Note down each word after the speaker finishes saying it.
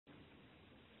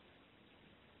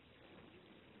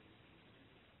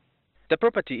The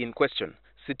property in question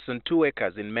sits on 2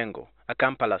 acres in Mengo, a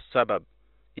Kampala suburb.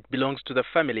 It belongs to the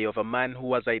family of a man who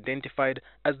was identified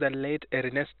as the late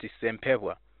Ernest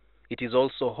Sempebwa. It is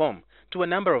also home to a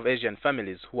number of Asian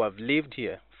families who have lived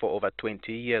here for over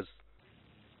 20 years.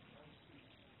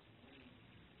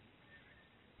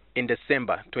 In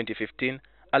December 2015,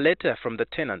 a letter from the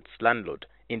tenant's landlord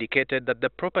indicated that the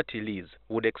property lease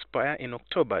would expire in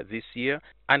October this year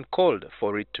and called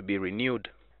for it to be renewed.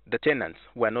 The tenants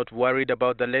were not worried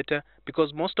about the letter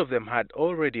because most of them had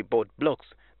already bought blocks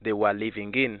they were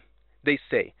living in. They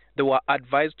say they were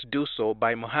advised to do so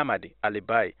by Muhammad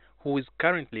Alibai, who is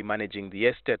currently managing the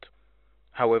estate.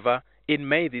 However, in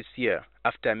May this year,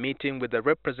 after meeting with the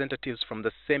representatives from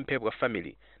the Sempebwa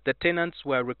family, the tenants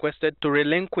were requested to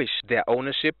relinquish their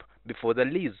ownership before the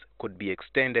lease could be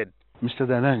extended. Mr.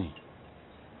 Danani,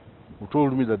 who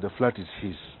told me that the flat is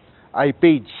his, I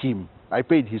paid him. I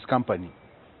paid his company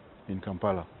in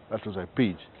Kampala. That was I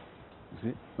paid.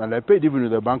 You see? And I paid even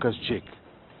with a banker's check.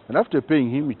 And after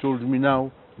paying him, he told me,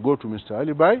 now go to Mr.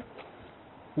 Alibai,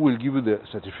 who will give you the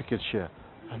certificate share.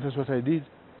 And that's what I did.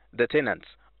 The tenants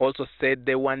also said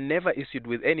they were never issued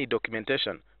with any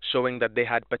documentation showing that they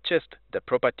had purchased the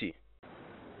property.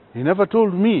 He never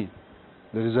told me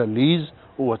there is a lease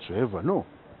or whatsoever, no.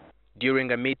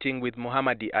 During a meeting with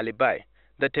Muhammad Alibai,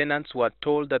 the tenants were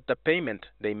told that the payment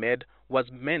they made was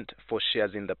meant for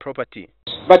shares in the property.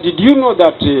 But did you know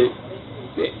that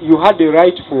you had the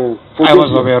right for I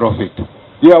was aware of it.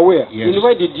 You are aware? Yes. And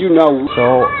why did you now?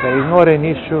 So there is not an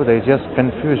issue, there is just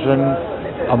confusion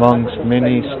amongst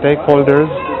many stakeholders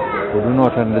who do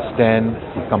not understand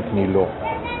the company law.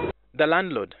 The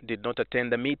landlord did not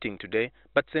attend the meeting today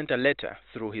but sent a letter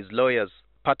through his lawyers.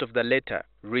 Part of the letter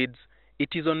reads,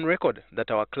 "It is on record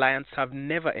that our clients have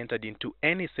never entered into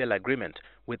any sale agreement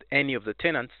with any of the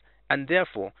tenants and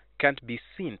therefore can't be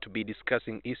seen to be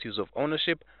discussing issues of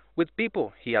ownership with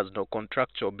people he has no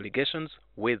contractual obligations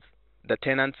with. The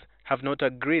tenants have not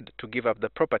agreed to give up the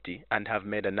property and have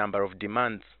made a number of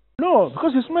demands." No,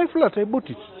 because it's my flat, I bought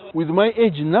it. With my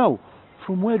age now,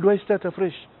 from where do I start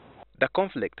afresh? The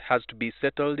conflict has to be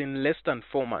settled in less than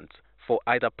 4 months for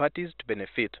either parties to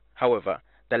benefit. However,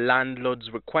 the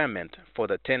landlord's requirement for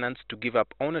the tenants to give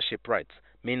up ownership rights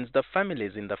means the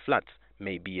families in the flats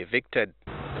may be evicted.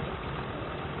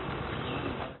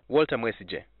 Walter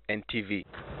Mwesije, NTV.